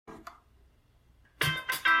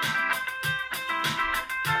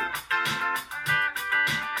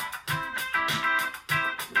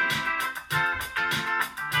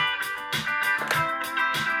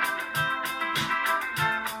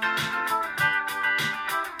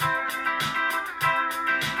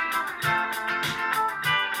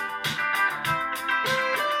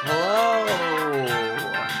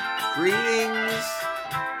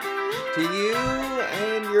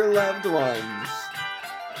loved ones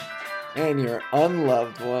and your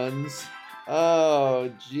unloved ones.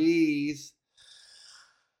 Oh, jeez.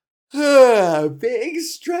 Big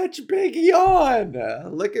stretch, big yawn.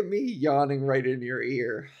 Look at me yawning right in your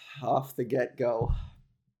ear off the get-go.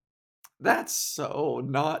 That's so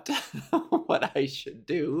not what I should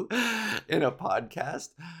do in a podcast.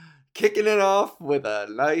 Kicking it off with a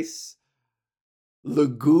nice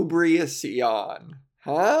lugubrious yawn.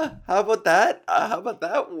 Huh? How about that? How about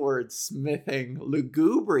that wordsmithing?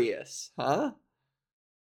 Lugubrious, huh?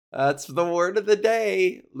 That's the word of the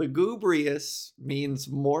day. Lugubrious means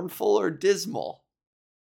mournful or dismal.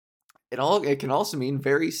 It can also mean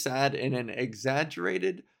very sad in an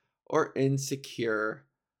exaggerated or insecure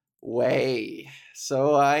way.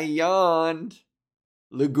 So I yawned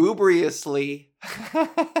lugubriously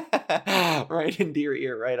right into your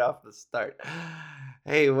ear right off the start.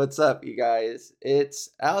 Hey, what's up, you guys? It's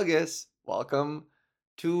Algus. Welcome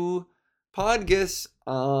to Podgus.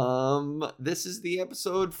 This is the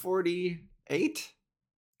episode 48.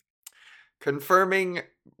 Confirming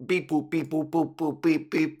beep boop beep boop boop boop beep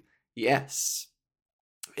beep. Yes.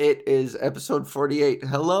 It is episode 48.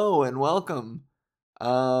 Hello and welcome.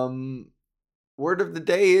 Word of the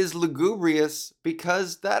day is lugubrious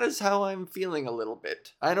because that is how I'm feeling a little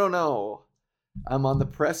bit. I don't know. I'm on the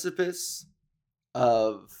precipice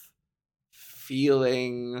of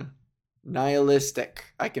feeling nihilistic.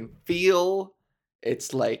 I can feel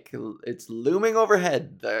it's like it's looming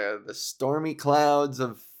overhead, the stormy clouds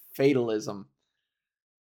of fatalism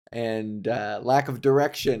and lack of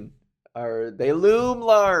direction. They loom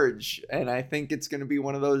large, and I think it's going to be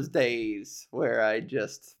one of those days where I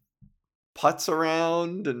just putz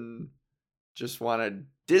around and just want to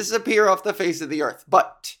disappear off the face of the earth.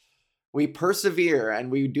 But we persevere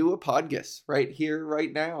and we do a podcast right here,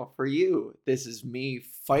 right now for you. This is me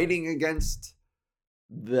fighting against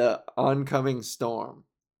the oncoming storm.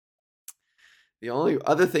 The only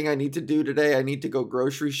other thing I need to do today, I need to go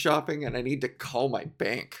grocery shopping and I need to call my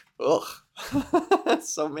bank. Ugh.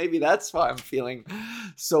 So maybe that's why I'm feeling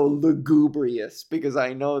so lugubrious, because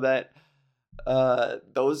I know that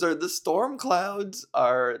those are the storm clouds,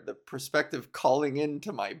 are the prospective calling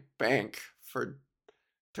into my bank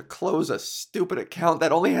to close a stupid account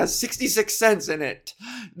that only has 66 cents in it.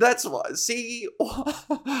 That's what. See,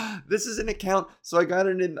 this is an account. So I got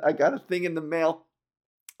a thing in the mail.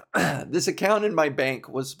 This account in my bank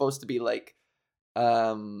was supposed to be like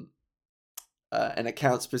an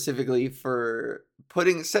account specifically for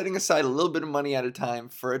setting aside a little bit of money at a time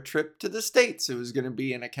for a trip to the States. It was going to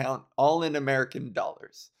be an account all in American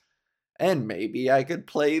dollars. And maybe I could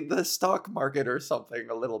play the stock market or something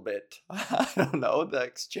a little bit. I don't know, the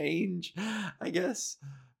exchange, I guess.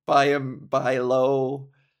 Buy low,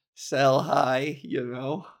 sell high, you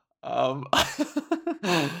know. All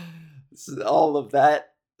of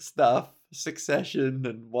that stuff, Succession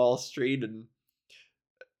and Wall Street and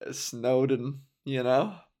Snowden, you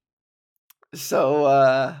know. So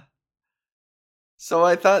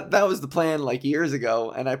I thought that was the plan like years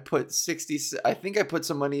ago, and I put I think I put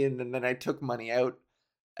some money in, and then I took money out,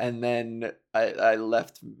 and then I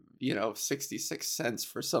left, 66 cents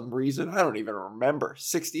for some reason. I don't even remember.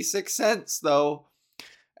 66 cents though.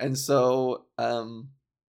 And so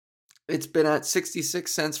it's been at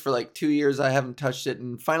 66 cents for like 2 years. I haven't touched it,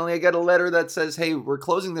 and finally I got a letter that says, "Hey, we're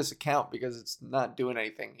closing this account because it's not doing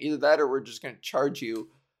anything. Either that or we're just going to charge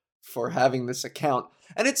you for having this account."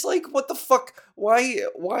 And it's like, what the fuck? Why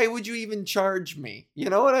would you even charge me? You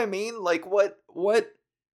know what I mean? Like what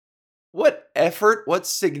effort, what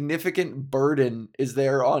significant burden is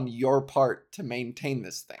there on your part to maintain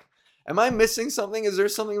this thing? Am I missing something? Is there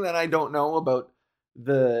something that I don't know about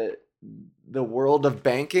the world of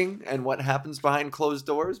banking and what happens behind closed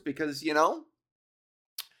doors? Because,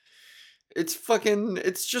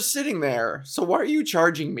 it's just sitting there. So why are you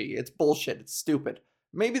charging me? It's bullshit. It's stupid.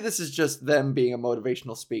 Maybe this is just them being a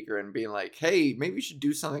motivational speaker and being like, hey, maybe you should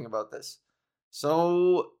do something about this.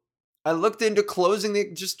 So I looked into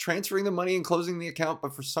just transferring the money and closing the account,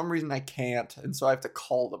 but for some reason I can't. And so I have to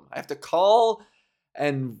call them. I have to call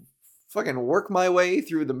and fucking work my way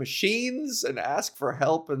through the machines and ask for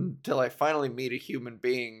help until I finally meet a human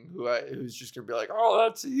being who's just going to be like, oh,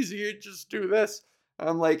 that's easy. Just do this. And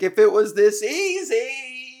I'm like, if it was this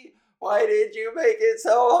easy, why did you make it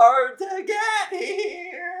so hard to get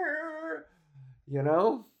here? You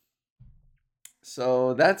know?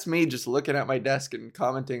 So that's me just looking at my desk and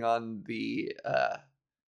commenting on the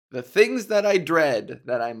things that I dread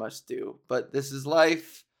that I must do. But this is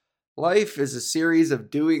life. Life is a series of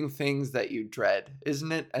doing things that you dread,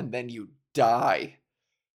 isn't it? And then you die.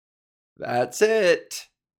 That's it.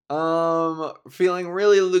 Feeling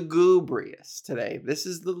really lugubrious today. This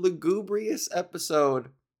is the lugubrious episode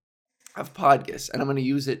of Podgus, and I'm going to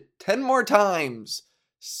use it 10 more times.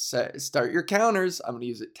 Start your counters. I'm going to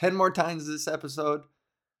use it 10 more times this episode.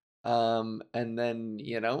 And then,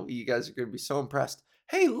 you guys are going to be so impressed.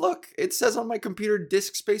 Hey, look, it says on my computer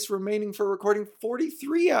disk space remaining for recording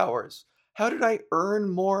 43 hours. How did I earn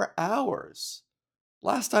more hours?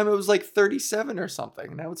 Last time it was like 37 or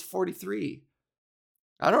something. Now it's 43.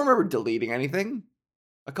 I don't remember deleting anything.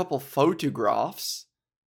 A couple photographs.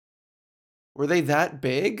 Were they that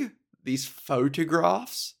big? These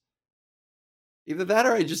photographs? Either that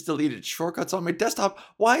or I just deleted shortcuts on my desktop.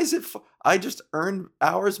 Why is it? I just earned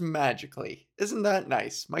hours magically. Isn't that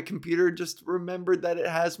nice? My computer just remembered that it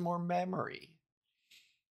has more memory.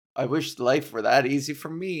 I wish life were that easy for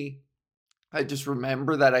me. I just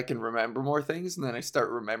remember that I can remember more things and then I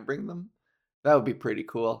start remembering them. That would be pretty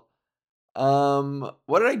cool.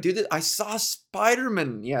 What did I do? I saw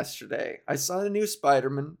Spider-Man yesterday. I saw the new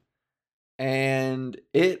Spider-Man and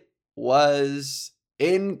it was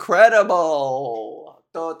incredible.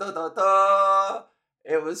 Da, da, da, da.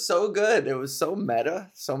 It was so good. It was so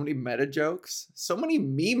meta. So many meta jokes. So many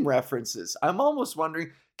meme references. I'm almost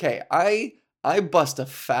wondering, okay, I bust a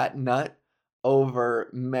fat nut over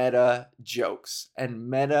meta jokes and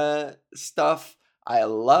meta stuff. I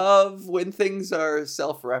love when things are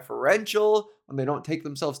self-referential, when they don't take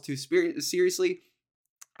themselves too seriously.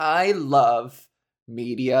 I love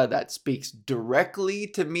media that speaks directly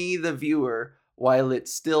to me, the viewer, while it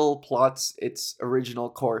still plots its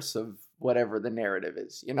original course of whatever the narrative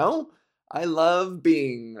is. I love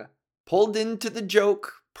being pulled into the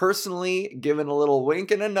joke personally, given a little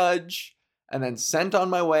wink and a nudge, and then sent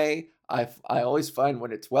on my way. I always find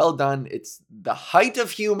when it's well done, it's the height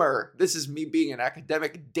of humor. This is me being an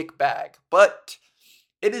academic dickbag, but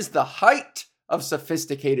it is the height of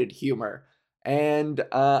sophisticated humor. And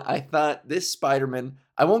I thought this Spider-Man,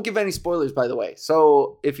 I won't give any spoilers, by the way.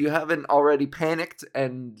 So if you haven't already panicked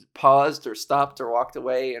and paused or stopped or walked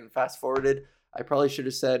away and fast forwarded, I probably should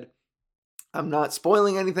have said, I'm not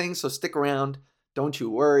spoiling anything, so stick around. Don't you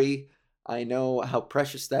worry. I know how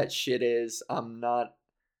precious that shit is. I'm not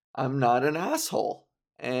an asshole.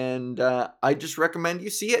 And I just recommend you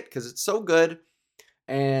see it because it's so good.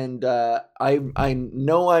 And I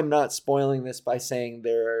know I'm not spoiling this by saying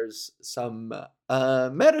there's some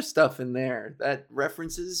meta stuff in there that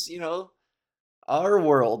references, our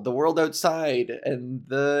world, the world outside, and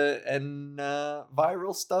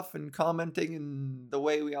viral stuff and commenting and the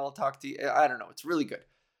way we all talk to you. I don't know. It's really good.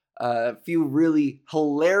 A few really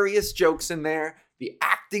hilarious jokes in there. The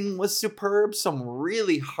acting was superb. Some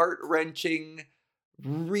really heart-wrenching,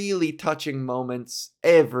 really touching moments.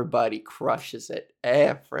 Everybody crushes it.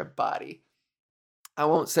 Everybody. I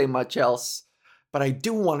won't say much else, but I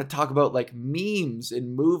do want to talk about like memes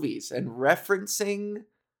in movies and referencing.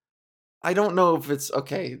 I don't know if it's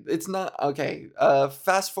okay. It's not okay.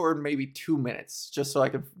 Fast forward maybe 2 minutes just so I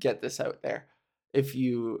can get this out there. If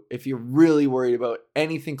you're really worried about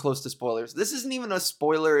anything close to spoilers. This isn't even a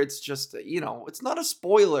spoiler. It's just, it's not a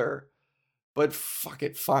spoiler. But fuck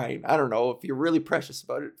it, fine. I don't know. If you're really precious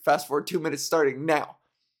about it, fast forward 2 minutes starting now.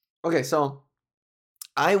 Okay, so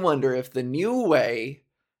I wonder if the new way,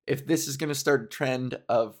 if this is going to start a trend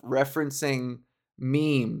of referencing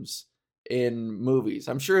memes in movies.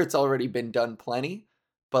 I'm sure it's already been done plenty,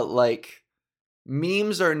 but like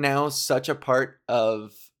memes are now such a part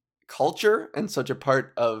of culture and such a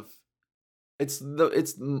part of it's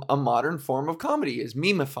a modern form of comedy is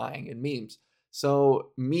memifying and memes.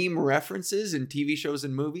 So meme references in TV shows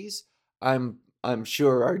and movies, I'm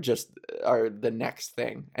sure are the next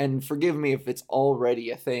thing. And forgive me if it's already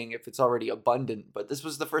a thing, if it's already abundant, but this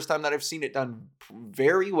was the first time that I've seen it done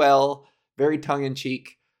very well, very tongue in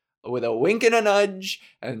cheek, with a wink and a nudge,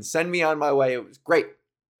 and send me on my way. It was great.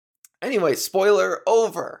 Anyway, spoiler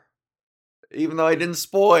over. Even though I didn't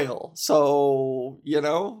spoil. So,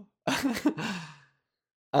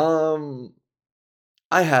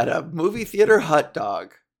 I had a movie theater hot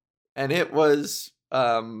dog, and it was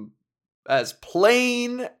as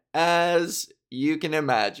plain as you can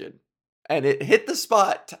imagine. And it hit the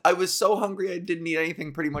spot. I was so hungry I didn't eat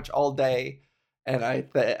anything pretty much all day, and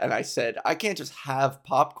I said I can't just have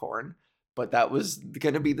popcorn, but that was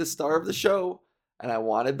going to be the star of the show, and I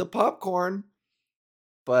wanted the popcorn.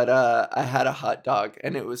 But I had a hot dog,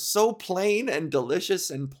 and it was so plain and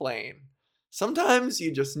delicious and plain. Sometimes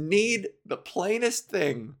you just need the plainest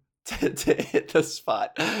thing to hit the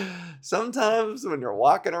spot. Sometimes when you're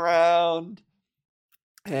walking around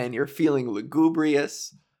and you're feeling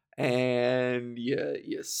lugubrious and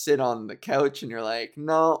you sit on the couch and you're like,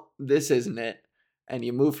 no, this isn't it. and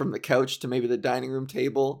you move from the couch to maybe the dining room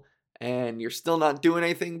table, and you're still not doing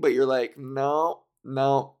anything, but you're like, no,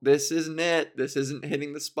 no, this isn't it. This isn't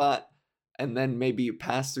hitting the spot. And then maybe you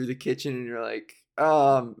pass through the kitchen and you're like,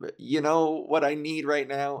 you know what I need right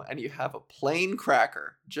now? And you have a plain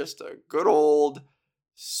cracker, just a good old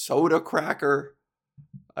soda cracker,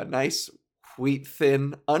 a nice wheat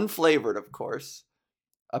thin, unflavored, of course,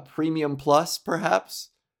 a premium plus, perhaps.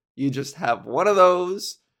 You just have one of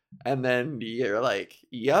those, and then you're like,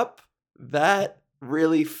 yep, that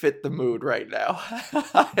really fit the mood right now.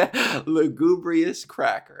 Lugubrious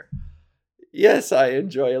cracker. Yes, I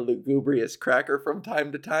enjoy a lugubrious cracker from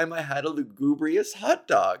time to time. I had a lugubrious hot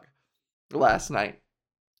dog last night,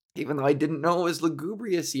 even though I didn't know it was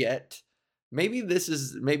lugubrious yet. Maybe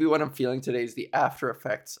what I'm feeling today is the after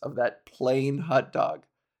effects of that plain hot dog.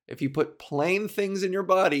 If you put plain things in your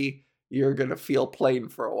body, you're going to feel plain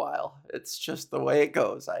for a while. It's just the way it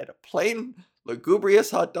goes. I had a plain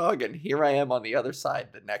lugubrious hot dog, and here I am on the other side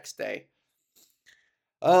the next day.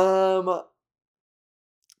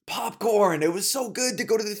 Popcorn. It was so good to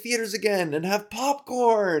go to the theaters again and have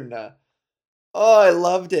popcorn. Oh, I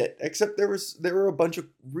loved it. Except there were a bunch of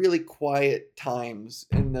really quiet times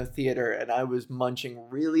in the theater, and I was munching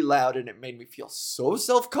really loud, and it made me feel so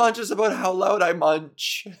self-conscious about how loud I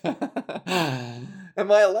munch.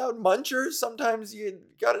 Am I a loud muncher? Sometimes you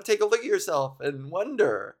gotta take a look at yourself and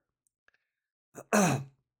wonder.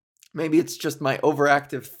 Maybe it's just my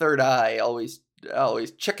overactive third eye always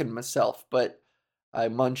checking myself, but I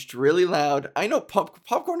munched really loud. I know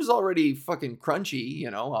popcorn is already fucking crunchy,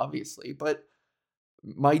 obviously, but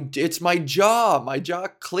it's my jaw. My jaw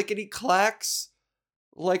clickety clacks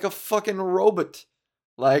like a fucking robot.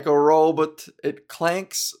 Like a robot. It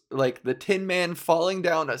clanks like the Tin Man falling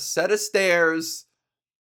down a set of stairs.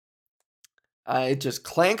 It just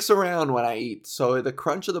clanks around when I eat. So the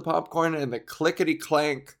crunch of the popcorn and the clickety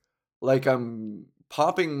clank, like I'm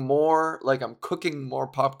popping more, like I'm cooking more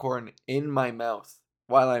popcorn in my mouth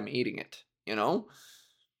while I'm eating it,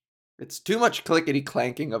 It's too much clickety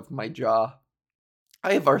clanking of my jaw.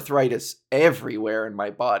 I have arthritis everywhere in my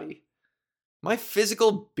body. My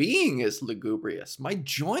physical being is lugubrious. My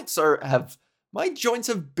joints have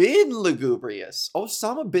been lugubrious.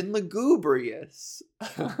 Osama bin lugubrious.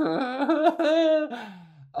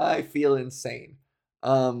 I feel insane.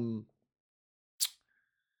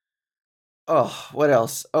 Oh, what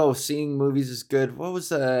else? Oh, seeing movies is good. What was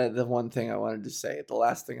the one thing I wanted to say? The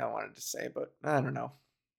last thing I wanted to say, but I don't know.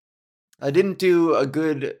 I didn't do a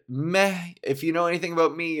good meh. If you know anything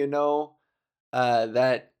about me, you know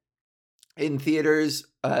that in theaters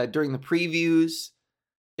during the previews,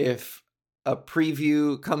 if a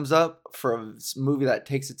preview comes up for a movie that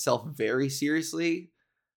takes itself very seriously,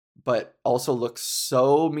 but also looks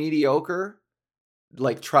so mediocre,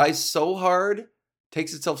 like tries so hard,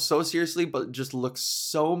 takes itself so seriously, but just looks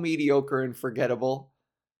so mediocre and forgettable,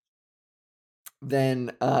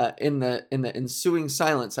 then in the ensuing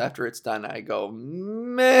silence after it's done, I go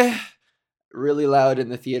meh really loud in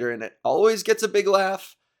the theater, and it always gets a big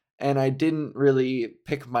laugh. And I didn't really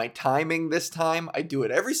pick my timing this time. I do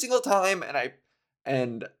it every single time,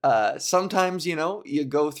 and sometimes you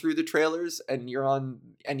go through the trailers and you're on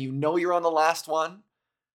the last one.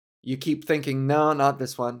 You keep thinking, no, not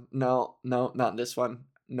this one. No, not this one.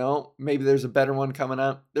 No, maybe there's a better one coming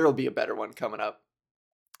up. There'll be a better one coming up.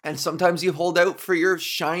 And sometimes you hold out for your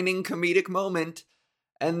shining comedic moment,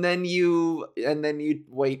 and then you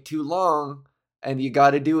wait too long, and you got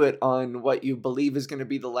to do it on what you believe is going to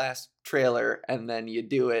be the last trailer, and then you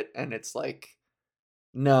do it, and it's like,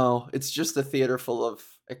 no, it's just a theater full of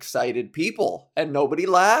excited people, and nobody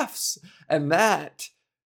laughs, and that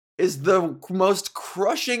is the most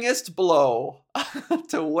crushingest blow.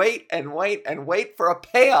 To wait and wait and wait for a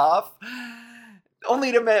payoff,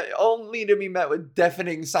 only to be met with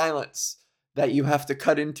deafening silence that you have to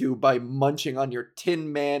cut into by munching on your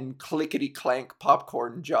Tin Man clickety clank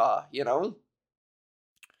popcorn jaw,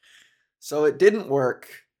 So it didn't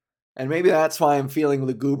work. And maybe that's why I'm feeling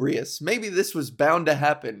lugubrious. Maybe this was bound to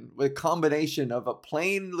happen with a combination of a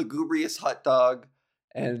plain lugubrious hot dog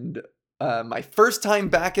and my first time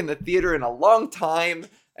back in the theater in a long time.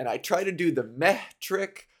 And I try to do the meh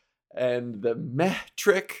trick, and the meh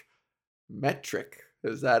trick. Metric.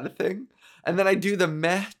 Is that a thing? And then I do the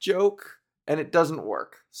meh joke, and it doesn't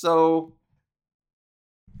work. So,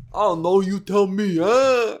 oh no, you tell me,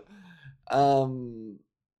 huh?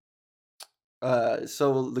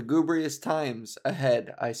 So lugubrious times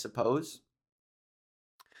ahead, I suppose.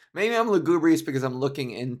 Maybe I'm lugubrious because I'm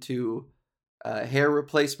looking into hair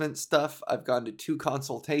replacement stuff. I've gone to 2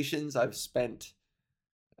 consultations. I've spent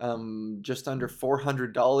just under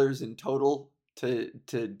 $400 in total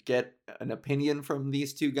to get an opinion from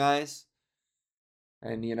these two guys.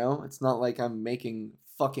 And it's not like I'm making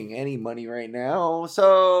fucking any money right now,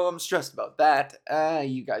 so I'm stressed about that.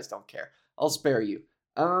 You guys don't care. I'll spare you.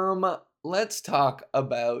 Let's talk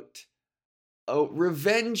about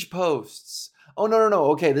revenge posts. Oh, no.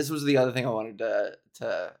 Okay, this was the other thing I wanted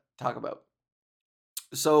to talk about.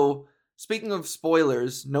 So, speaking of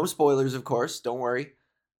spoilers, no spoilers, of course, don't worry.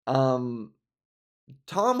 Tom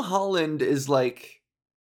Holland is like,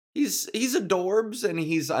 he's adorbs, and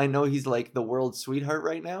I know he's like the world's sweetheart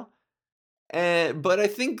right now. But I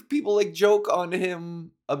think people like joke on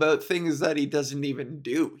him about things that he doesn't even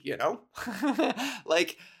do,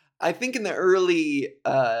 Like, I think in the early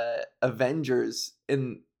Avengers,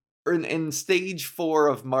 in stage 4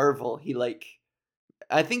 of Marvel,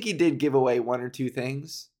 I think he did give away one or two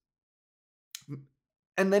things,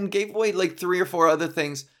 and then gave away like 3 or 4 other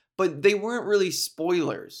things, but they weren't really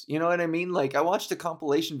spoilers. You know what I mean? Like, I watched a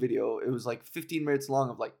compilation video. It was like 15 minutes long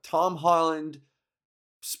of like Tom Holland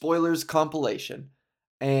spoilers compilation,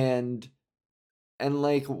 and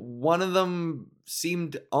like one of them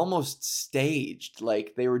seemed almost staged,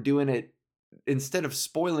 like they were doing it. Instead of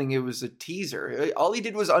spoiling, it was a teaser. All he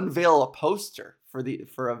did was unveil a poster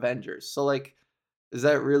for Avengers. So like, is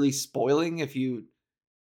that really spoiling if you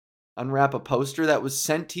unwrap a poster that was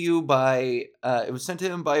sent to you by it was sent to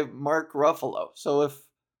him by Mark Ruffalo? So if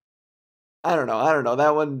I don't know.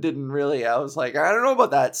 That one didn't really. I was like, I don't know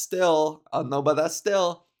about that still. I don't know about that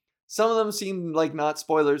still. Some of them seemed like not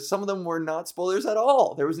spoilers. Some of them were not spoilers at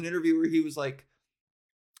all. There was an interview where he was like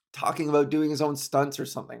talking about doing his own stunts or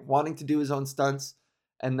something, wanting to do his own stunts,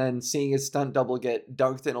 and then seeing his stunt double get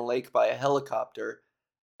dunked in a lake by a helicopter.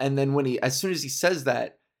 And then as soon as he says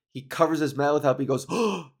that, he covers his mouth up. He goes,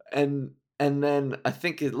 oh, and then I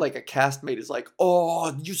think like a castmate is like,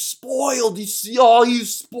 "Oh, you spoiled! You see, oh, you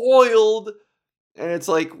spoiled!" And it's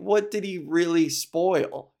like, what did he really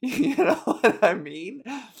spoil? You know what I mean?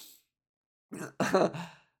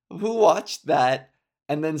 Who watched that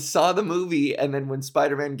and then saw the movie, and then when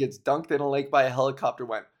Spider-Man gets dunked in a lake by a helicopter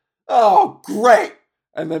went, "Oh, great!"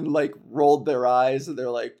 And then like rolled their eyes and they're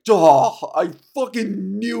like, "Oh, I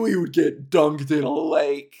fucking knew he would get dunked in a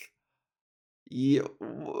lake."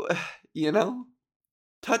 You, you know?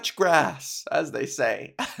 Touch grass, as they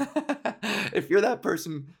say. If you're that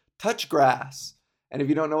person, touch grass. And if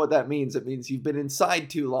you don't know what that means, it means you've been inside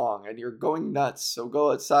too long and you're going nuts. So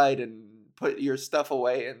go outside and put your stuff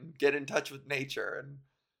away and get in touch with nature and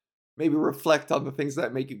maybe reflect on the things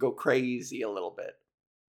that make you go crazy a little bit.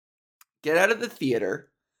 Get out of the theater.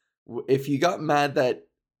 If you got mad that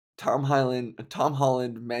Tom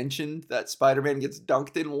Holland mentioned that Spider-Man gets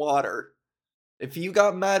dunked in water, if you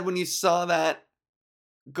got mad when you saw that,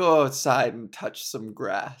 go outside and touch some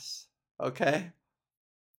grass, okay?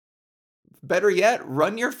 Better yet,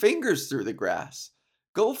 run your fingers through the grass.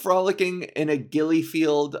 Go frolicking in a gilly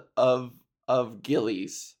field of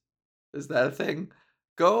gillies. Is that a thing?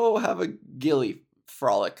 Go have a gilly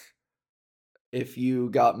frolic if you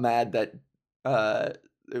got mad that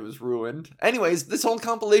it was ruined. Anyways, this whole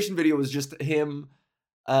compilation video was just him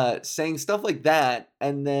saying stuff like that,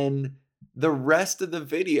 and then the rest of the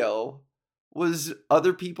video was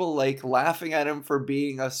other people like laughing at him for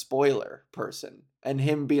being a spoiler person, and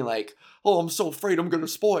him being like, "Oh, I'm so afraid I'm gonna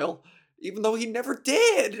spoil," even though he never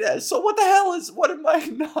did. So what am I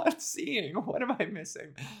not seeing? What am I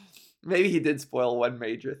missing? Maybe he did spoil one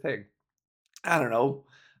major thing. I don't know.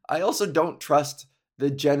 I also don't trust the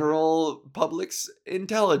general public's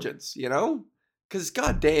intelligence, Because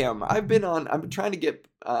goddamn, I'm trying to get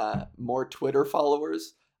more Twitter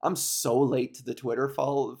followers. I'm so late to the Twitter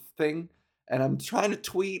follow thing, and I'm trying to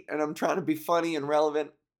tweet, and I'm trying to be funny and relevant.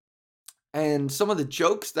 And some of the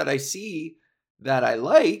jokes that I see that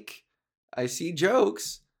I see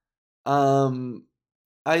jokes.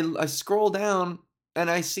 I scroll down and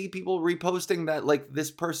I see people reposting that like this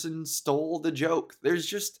person stole the joke.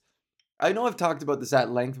 I know I've talked about this at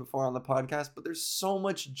length before on the podcast, but there's so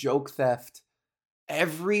much joke theft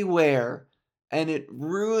everywhere, and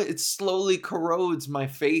it slowly corrodes my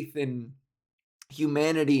faith in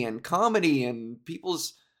humanity and comedy and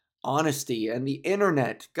people's honesty and the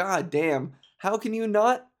internet. God damn. How can you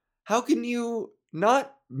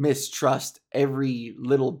not mistrust every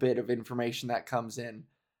little bit of information that comes in?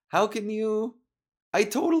 How can you I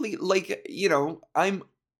totally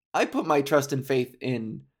I put my trust and faith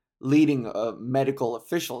in leading medical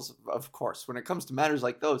officials, of course, when it comes to matters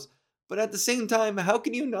like those. But at the same time, how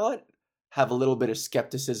can you not have a little bit of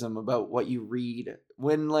skepticism about what you read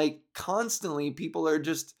when like constantly people are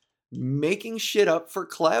just making shit up for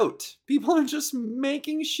clout? People are just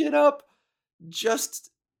making shit up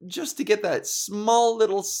just just to get that small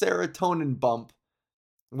little serotonin bump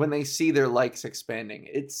when they see their likes expanding.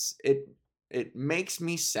 It makes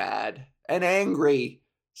me sad and angry.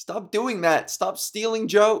 Stop doing that. Stop stealing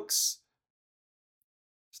jokes.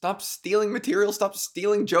 Stop stealing material. Stop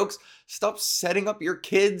stealing jokes. Stop setting up your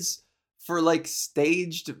kids for like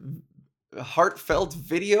staged, heartfelt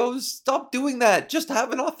videos. Stop doing that. Just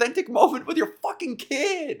have an authentic moment with your fucking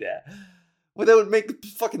kid without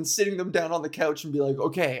fucking sitting them down on the couch and be like,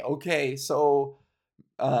 okay, so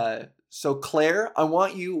Claire, I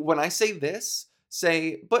want you, when I say this,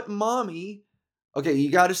 say, but mommy, okay,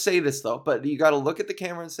 you got to say this though, but you got to look at the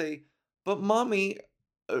camera and say, but mommy,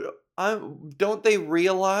 don't they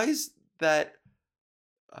realize that,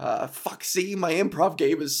 see, my improv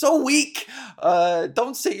game is so weak.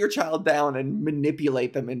 Don't sit your child down and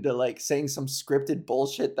manipulate them into like saying some scripted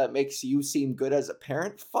bullshit that makes you seem good as a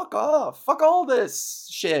parent. Fuck off. Fuck all this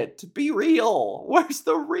shit. Be real. Where's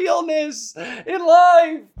the realness in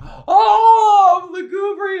life? Oh, I'm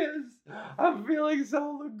lugubrious. I'm feeling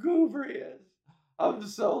so lugubrious. I'm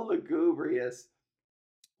so lugubrious.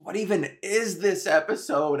 What even is this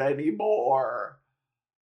episode anymore?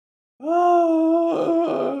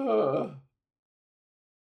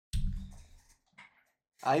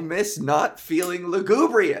 I miss not feeling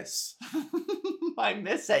lugubrious. I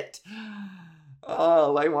miss it.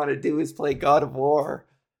 All I want to do is play God of War.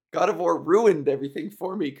 God of War ruined everything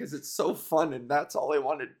for me because it's so fun and that's all I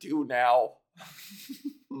want to do now.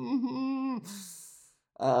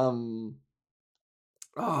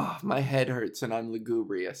 My head hurts and I'm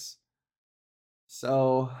lugubrious.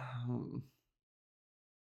 So,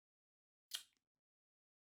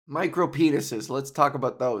 micro penises, let's talk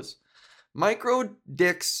about those. Micro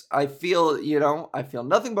dicks, I feel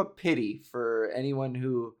nothing but pity for anyone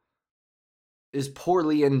who is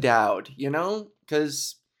poorly endowed,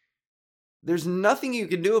 because there's nothing you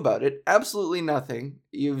can do about it. Absolutely nothing.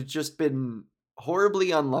 You've just been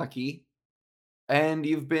horribly unlucky and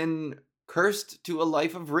you've been cursed to a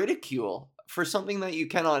life of ridicule for something that you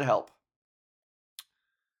cannot help.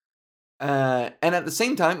 And at the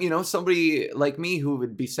same time, somebody like me who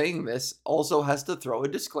would be saying this also has to throw a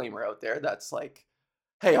disclaimer out there that's like,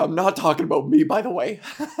 hey, I'm not talking about me, by the way.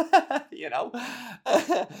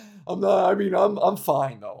 I'm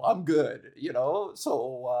fine though. I'm good,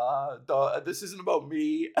 so this isn't about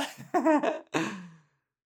me.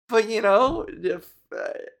 But if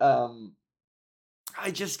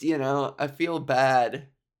I just, I feel bad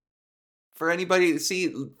for anybody to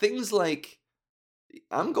see things like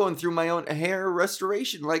I'm going through my own hair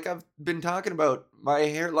restoration. Like I've been talking about, my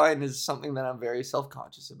hairline is something that I'm very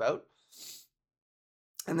self-conscious about.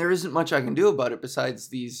 And there isn't much I can do about it besides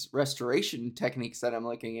these restoration techniques that I'm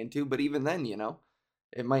looking into. But even then,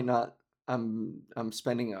 it might not, I'm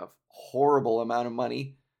spending a horrible amount of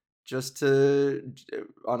money just on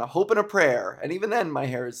a hope and a prayer. And even then my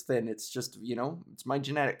hair is thin. It's just, it's my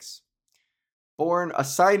genetics. Born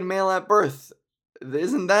assigned male at birth.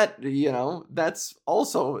 Isn't that, that's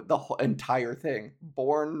also the whole entire thing.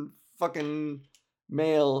 Born fucking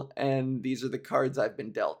male, and these are the cards I've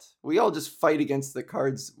been dealt. We all just fight against the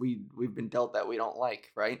cards we've been dealt that we don't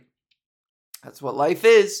like, right? That's what life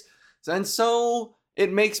is. And so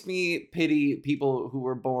it makes me pity people who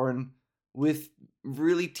were born with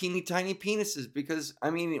really teeny tiny penises, because,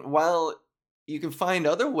 while you can find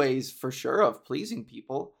other ways for sure of pleasing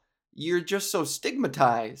people, you're just so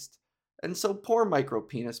stigmatized. And so poor micro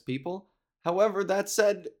penis people. However, that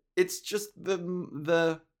said, it's just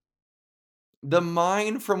the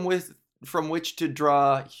mine from which to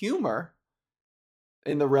draw humor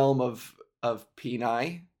in the realm of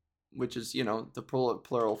peni, which is, the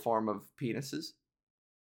plural form of penises.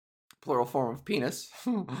 Plural form of penis.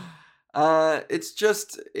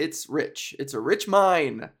 It's rich. It's a rich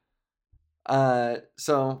mine.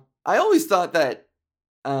 So I always thought that,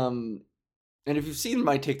 and if you've seen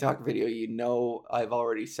my TikTok video, I've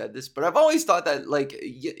already said this, but I've always thought that, like,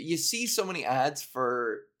 you see so many ads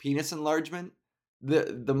for penis enlargement,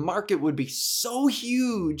 the market would be so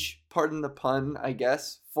huge, pardon the pun, I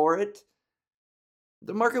guess, for it.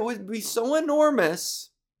 The market would be so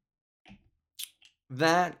enormous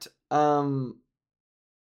that,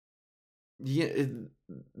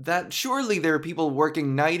 that surely there are people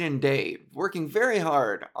working night and day, working very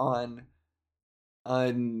hard on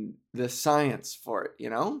the science for it,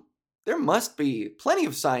 There must be plenty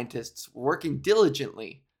of scientists working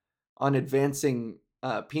diligently on advancing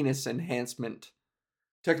penis enhancement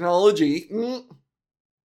technology.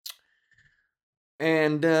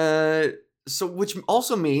 And so, which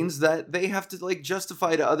also means that they have to, like,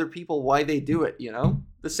 justify to other people why they do it,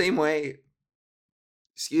 The same way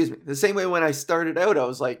Excuse me. The same way when I started out, I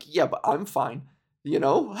was like, yeah, but I'm fine. You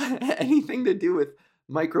know, anything to do with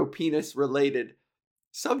micro penis related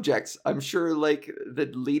subjects. I'm sure like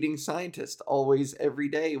the leading scientist always every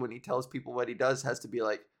day when he tells people what he does has to be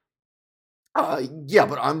like, yeah,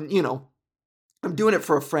 but I'm doing it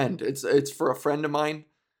for a friend. It's for a friend of mine.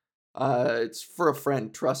 It's for a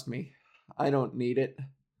friend, trust me. I don't need it.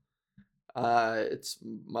 It's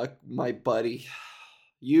my buddy.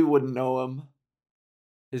 You wouldn't know him.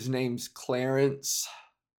 His name's Clarence.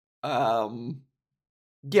 Um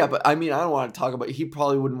yeah, but I mean, I don't want to talk about he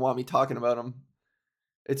probably wouldn't want me talking about him.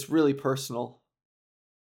 It's really personal.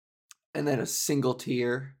 And then a single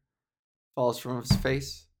tear falls from his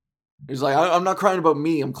face. He's like, I'm not crying about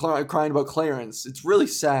me. I'm crying about Clarence. It's really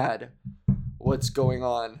sad what's going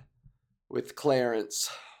on with Clarence,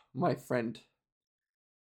 my friend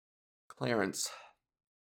Clarence.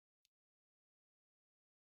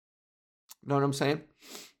 Know what I'm saying?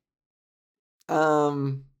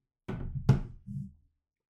 Um,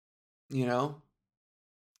 you know,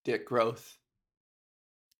 dick growth.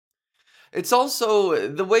 It's also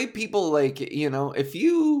the way people like, if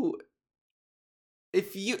you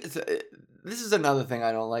this is another thing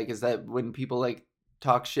I don't like is that when people like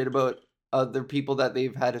talk shit about other people that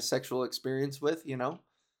they've had a sexual experience with,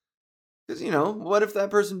 because what if that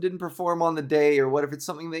person didn't perform on the day, or what if it's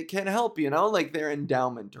something they can't help, like their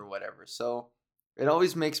endowment or whatever. So it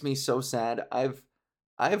always makes me so sad. I've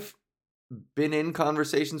been in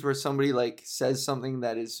conversations where somebody like says something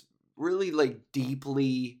that is really like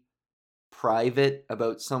deeply private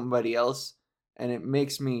about somebody else, and it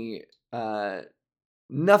makes me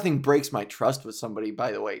nothing breaks my trust with somebody,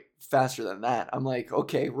 by the way, faster than that. I'm like,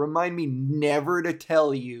 okay, remind me never to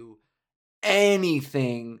tell you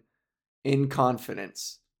anything in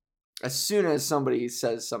confidence. As soon as somebody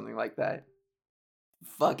says something like that,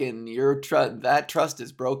 fucking that trust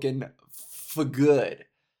is broken for good.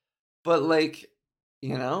 But like,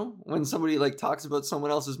 when somebody like talks about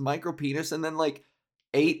someone else's micro penis and then like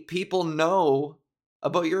 8 people know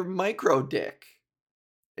about your micro dick.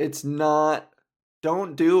 It's not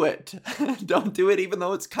don't do it. Don't do it even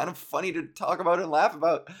though it's kind of funny to talk about and laugh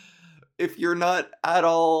about if you're not at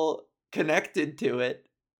all connected to it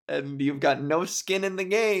and you've got no skin in the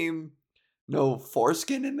game. No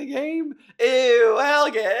foreskin in the game? Ew,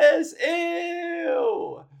 Algus.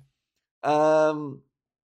 Ew. Um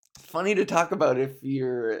Funny to talk about if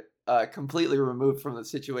you're completely removed from the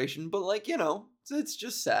situation, but like, it's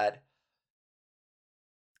just sad.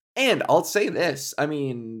 And I'll say this, I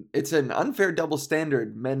mean, it's an unfair double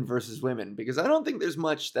standard, men versus women, because I don't think there's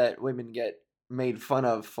much that women get made fun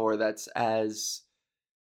of for that's as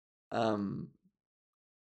um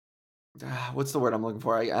what's the word I'm looking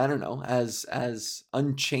for? I don't know, as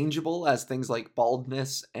unchangeable as things like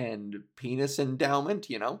baldness and penis endowment,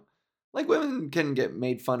 Like women can get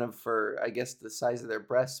made fun of for I guess the size of their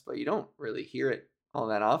breasts, but you don't really hear it all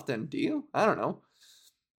that often, do you? I don't know.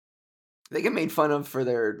 They get made fun of for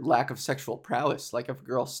their lack of sexual prowess, like if a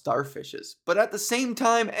girl starfishes. But at the same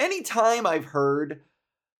time, anytime I've heard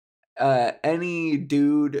any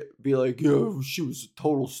dude be like, "Yeah, she was a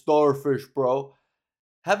total starfish, bro,"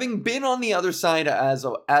 having been on the other side as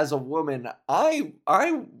a woman, I'm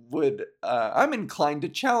inclined to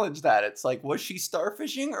challenge that. It's like, was she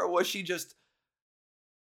starfishing or was she just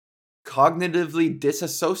cognitively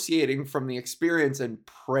disassociating from the experience and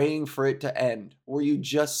praying for it to end? Were you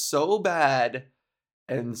just so bad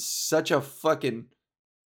and such a fucking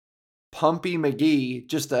Pumpy McGee,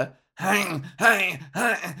 just a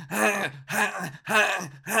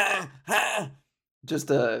just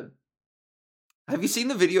a have you seen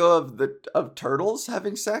the video of turtles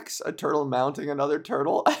having sex? A turtle mounting another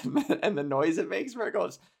turtle and the noise it makes where it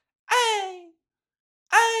goes, "Ay,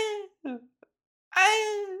 ay,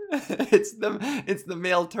 ay." It's the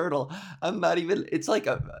male turtle. I'm not even it's like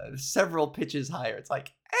several pitches higher. It's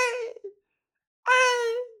like, "Ay,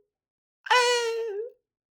 ay,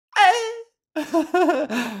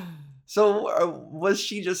 ay." So, was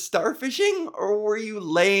she just starfishing, or were you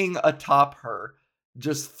laying atop her,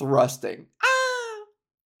 just thrusting? Ah,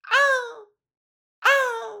 ah,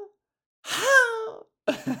 ah,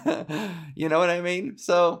 ah. You know what I mean?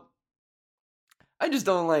 So, I just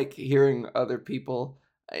don't like hearing other people,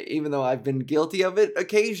 even though I've been guilty of it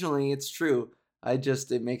occasionally. It's true.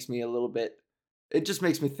 It makes me a little bit. It just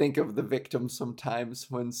makes me think of the victim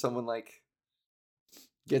sometimes when someone like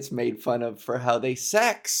gets made fun of for how they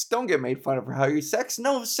sex. Don't get made fun of for how you sex.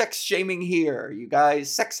 No sex shaming here, you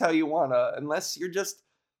guys. Sex how you wanna, unless you're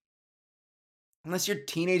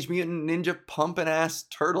Teenage Mutant Ninja pumping ass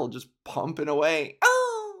turtle just pumping away.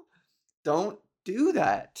 Oh, don't do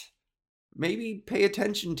that. Maybe pay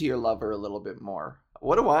attention to your lover a little bit more.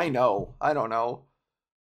 What do I know? I don't know.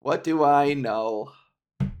 What do I know?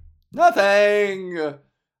 Nothing!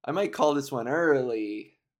 I might call this one early.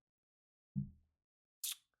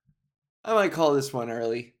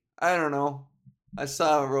 I don't know. I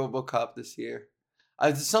saw RoboCop this year.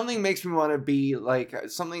 Something makes me want to be like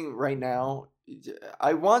something right now.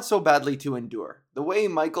 I want so badly to endure. The way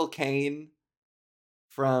Michael Caine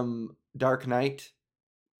from Dark Knight,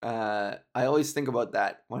 I always think about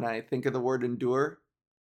that when I think of the word endure.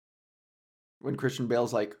 When Christian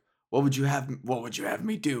Bale's like, What would you have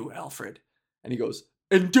me do, Alfred?" And he goes,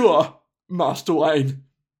 "Endure, Master Wayne."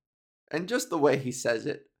 And just the way he says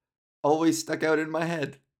it always stuck out in my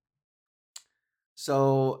head.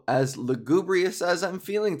 So, as lugubrious as I'm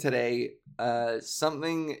feeling today,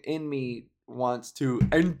 something in me wants to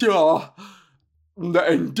endure,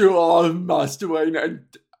 Master Wayne,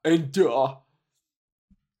 and endure,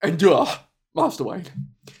 Master Wayne.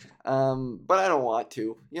 But I don't want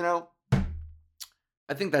to,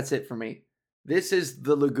 I think that's it for me. This is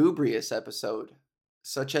the lugubrious episode,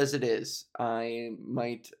 such as it is. I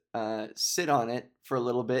might sit on it for a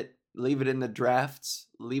little bit, leave it in the drafts,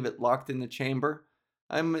 leave it locked in the chamber.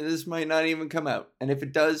 This might not even come out. And if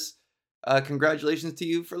it does, congratulations to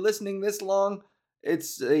you for listening this long.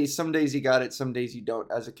 It's some days you got it, some days you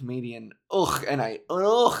don't. As a comedian, I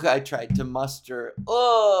tried to muster.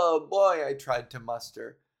 Oh boy, I tried to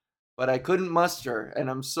muster, but I couldn't muster, and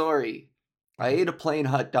I'm sorry. I ate a plain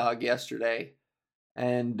hot dog yesterday,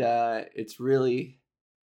 and it's really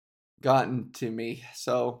gotten to me.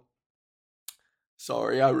 So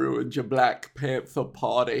sorry, I ruined your Black Panther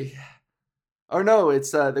party. Or no,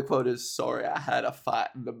 it's the quote is, "Sorry, I had a fight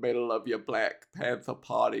in the middle of your Black Panther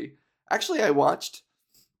party." Actually, I watched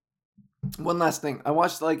one last thing. I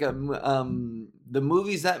watched like the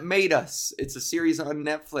movies that made us. It's a series on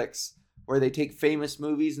Netflix where they take famous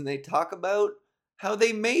movies and they talk about how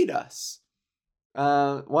they made us,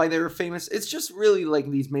 why they were famous. It's just really like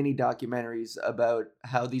these mini documentaries about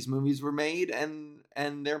how these movies were made and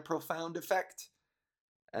their profound effect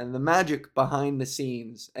and the magic behind the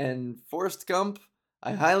scenes. And Forrest Gump,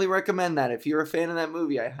 I highly recommend that. If you're a fan of that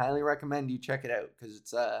movie, I highly recommend you check it out because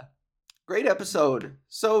it's a great episode.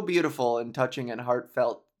 So beautiful and touching and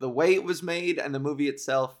heartfelt. The way it was made and the movie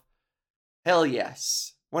itself, hell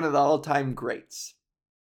yes. One of the all-time greats.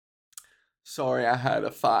 Sorry, I had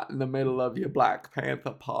a fight in the middle of your Black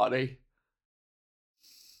Panther party.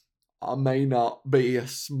 I may not be a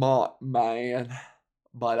smart man,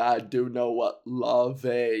 but I do know what love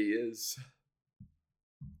is.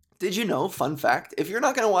 Did you know, fun fact, if you're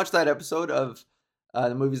not going to watch that episode of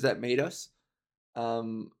the movies that made us,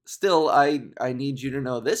 still, I need you to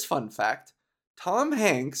know this fun fact. Tom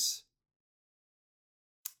Hanks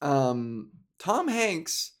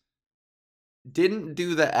didn't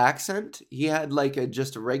do the accent. He had like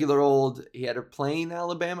just a regular he had a plain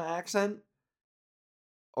Alabama accent,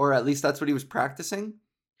 or at least that's what he was practicing.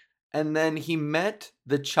 And then he met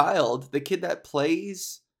the kid that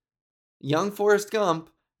plays young Forrest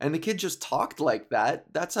Gump, and the kid just talked like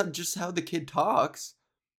that. That's just how the kid talks.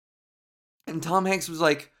 And Tom Hanks was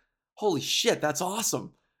like, "Holy shit, that's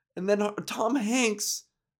awesome." And then Tom Hanks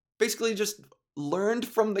basically just learned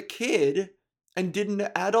from the kid and did an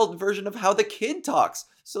adult version of how the kid talks.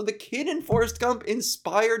 So the kid in Forrest Gump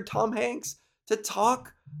inspired Tom Hanks to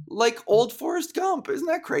talk like old Forrest Gump. Isn't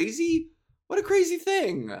that crazy? What a crazy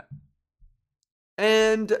thing.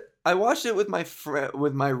 And I watched it with my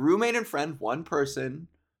roommate and friend, one person.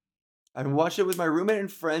 I watched it with my roommate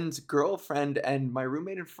and friend's girlfriend and my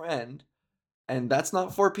roommate and friend. And that's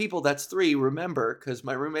not 4 people, that's 3, remember, because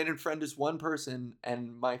my roommate and friend is one person,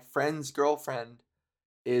 and my friend's girlfriend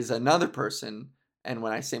is another person. And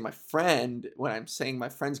when I'm saying my friend's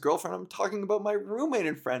girlfriend, I'm talking about my roommate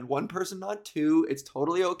and friend. One person, not 2. It's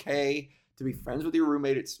totally okay to be friends with your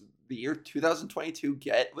roommate. It's the year 2022.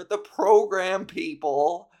 Get with the program,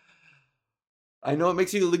 people. I know it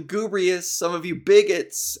makes you lugubrious, some of you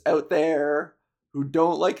bigots out there who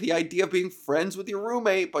don't like the idea of being friends with your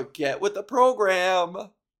roommate, but get with the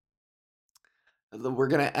program. We're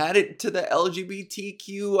going to add it to the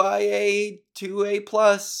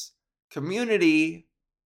LGBTQIA2A+ community.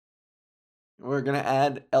 We're going to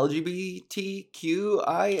add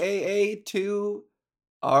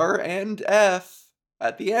LGBTQIAA2R and F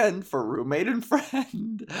at the end for roommate and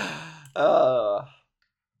friend.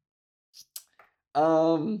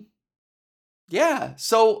 Yeah.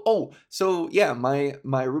 So yeah, my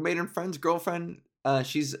roommate and friend's girlfriend,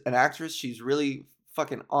 she's an actress. She's really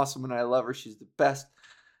fucking awesome and I love her. She's the best.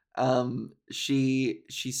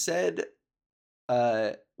 She said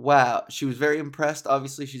wow, she was very impressed.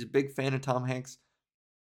 Obviously, she's a big fan of Tom Hanks.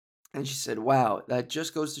 And she said, wow, that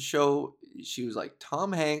just goes to show, she was like,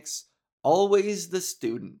 Tom Hanks, always the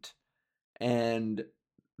student. And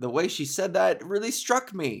the way she said that really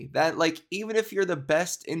struck me. That, like, even if you're the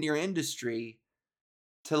best in your industry,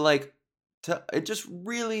 to like, it just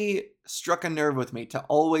really struck a nerve with me to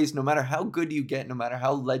always, no matter how good you get, no matter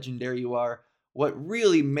how legendary you are, what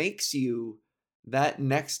really makes you that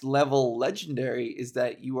next level legendary is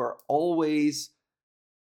that you are always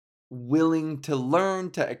willing to learn,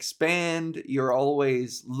 to expand. You're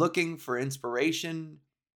always looking for inspiration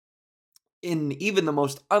in even the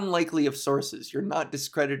most unlikely of sources. You're not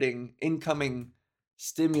discrediting incoming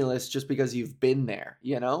stimulus just because you've been there,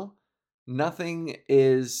 you know? Nothing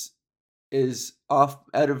is off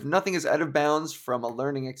out of nothing is out of bounds from a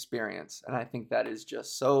learning experience. And I think that is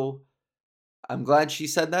just so, I'm glad she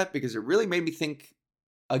said that because it really made me think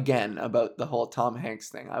again about the whole Tom Hanks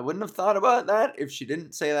thing. I wouldn't have thought about that if she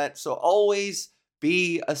didn't say that. So always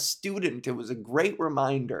be a student. It was a great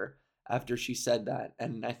reminder after she said that.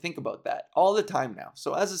 And I think about that all the time now.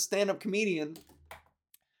 So as a stand-up comedian,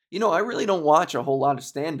 I really don't watch a whole lot of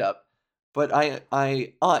stand-up, but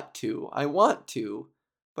I ought to. I want to,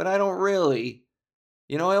 but I don't really.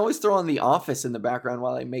 I always throw on The Office in the background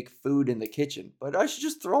while I make food in the kitchen, but I should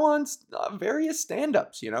just throw on various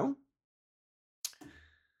stand-ups.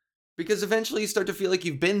 Because eventually you start to feel like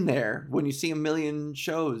you've been there when you see a million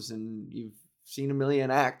shows and you've seen a million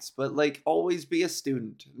acts, but like always be a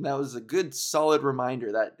student. And that was a good solid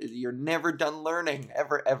reminder that you're never done learning,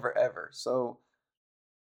 ever, ever, ever. So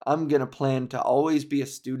I'm going to plan to always be a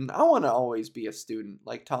student. I want to always be a student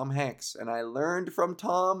like Tom Hanks. And I learned from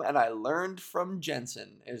Tom and I learned from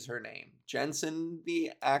Jensen is her name. Jensen,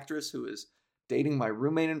 the actress who is dating my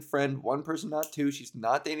roommate and friend, one person, not two. She's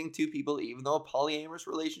not dating two people, even though a polyamorous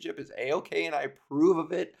relationship is A-okay and I approve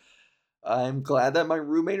of it. I'm glad that my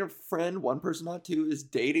roommate and friend, one person, not two, is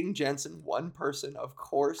dating Jensen, one person, of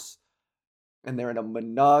course. And they're in a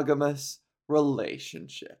monogamous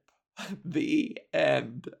relationship. The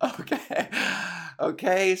end. Okay.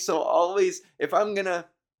 Okay. So always, if I'm going to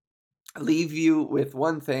leave you with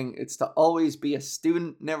one thing, it's to always be a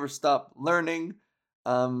student, never stop learning.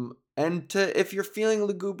 And if you're feeling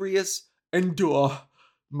lugubrious, endure,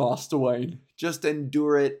 Master Wayne. Just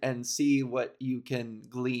endure it and see what you can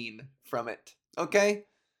glean from it. Okay?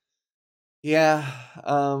 Yeah.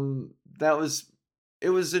 It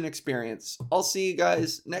was an experience. I'll see you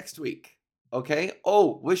guys next week. Okay?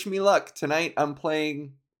 Oh, wish me luck. Tonight I'm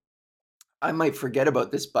playing. I might forget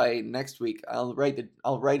about this by next week. I'll write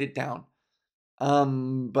it down.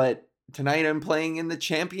 But tonight I'm playing in the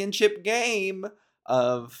championship game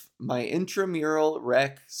of my intramural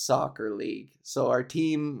rec soccer league. So our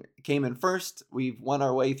team came in first. We've won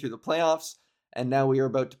our way through the playoffs, and now we are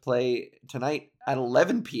about to play tonight at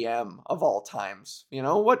 11 p.m. of all times.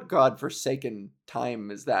 What godforsaken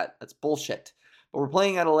time is that? That's bullshit. But we're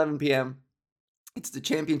playing at 11 p.m. It's the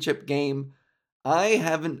championship game. I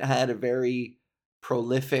haven't had a very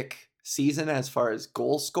prolific season as far as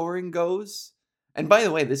goal scoring goes. And by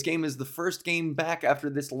the way, this game is the first game back after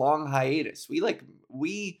this long hiatus.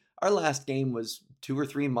 Our last game was 2 or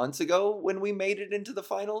 3 months ago when we made it into the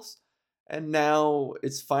finals. And now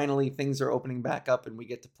it's finally, things are opening back up and we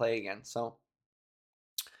get to play again. So,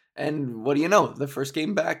 and what do you know? The first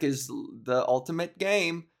game back is the ultimate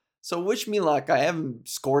game. So wish me luck. I haven't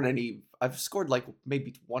scored any. I've scored like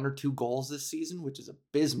maybe 1 or 2 goals this season, which is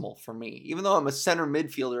abysmal for me. Even though I'm a center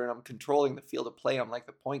midfielder and I'm controlling the field of play, I'm like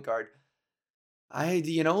the point guard.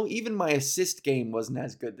 Even my assist game wasn't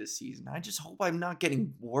as good this season. I just hope I'm not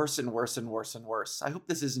getting worse and worse and worse and worse. I hope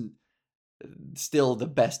this isn't still the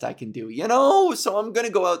best I can do, So I'm going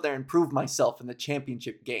to go out there and prove myself in the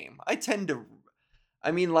championship game.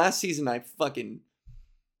 Last season I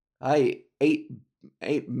ate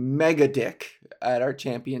mega dick at our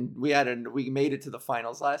champion. We made it to the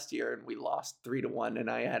finals last year and we lost 3-1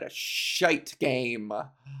 and I had a shite game.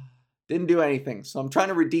 Didn't do anything. So I'm trying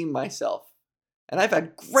to redeem myself. And I've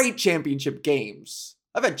had great championship games.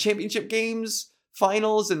 I've had championship games,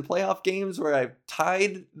 finals, and playoff games where I've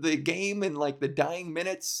tied the game in like the dying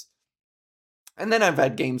minutes. And then I've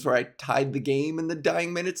had games where I tied the game in the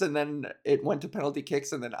dying minutes and then it went to penalty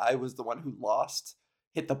kicks and then I was the one who lost,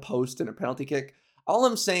 hit the post in a penalty kick. All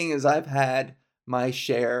I'm saying is I've had my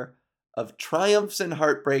share of triumphs and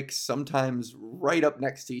heartbreaks, sometimes right up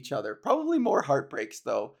next to each other. Probably more heartbreaks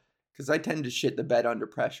though, because I tend to shit the bed under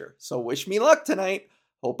pressure. So wish me luck tonight.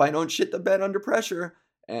 Hope I don't shit the bed under pressure.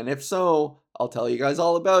 And if so, I'll tell you guys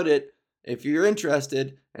all about it if you're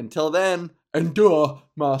interested. Until then, endure,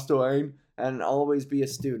 Master Wayne. and always be a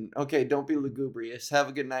student. Okay, don't be lugubrious. Have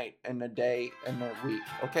a good night and a day and a week.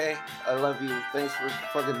 Okay? I love you. Thanks for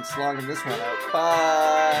fucking slogging this one out.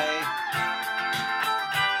 Bye.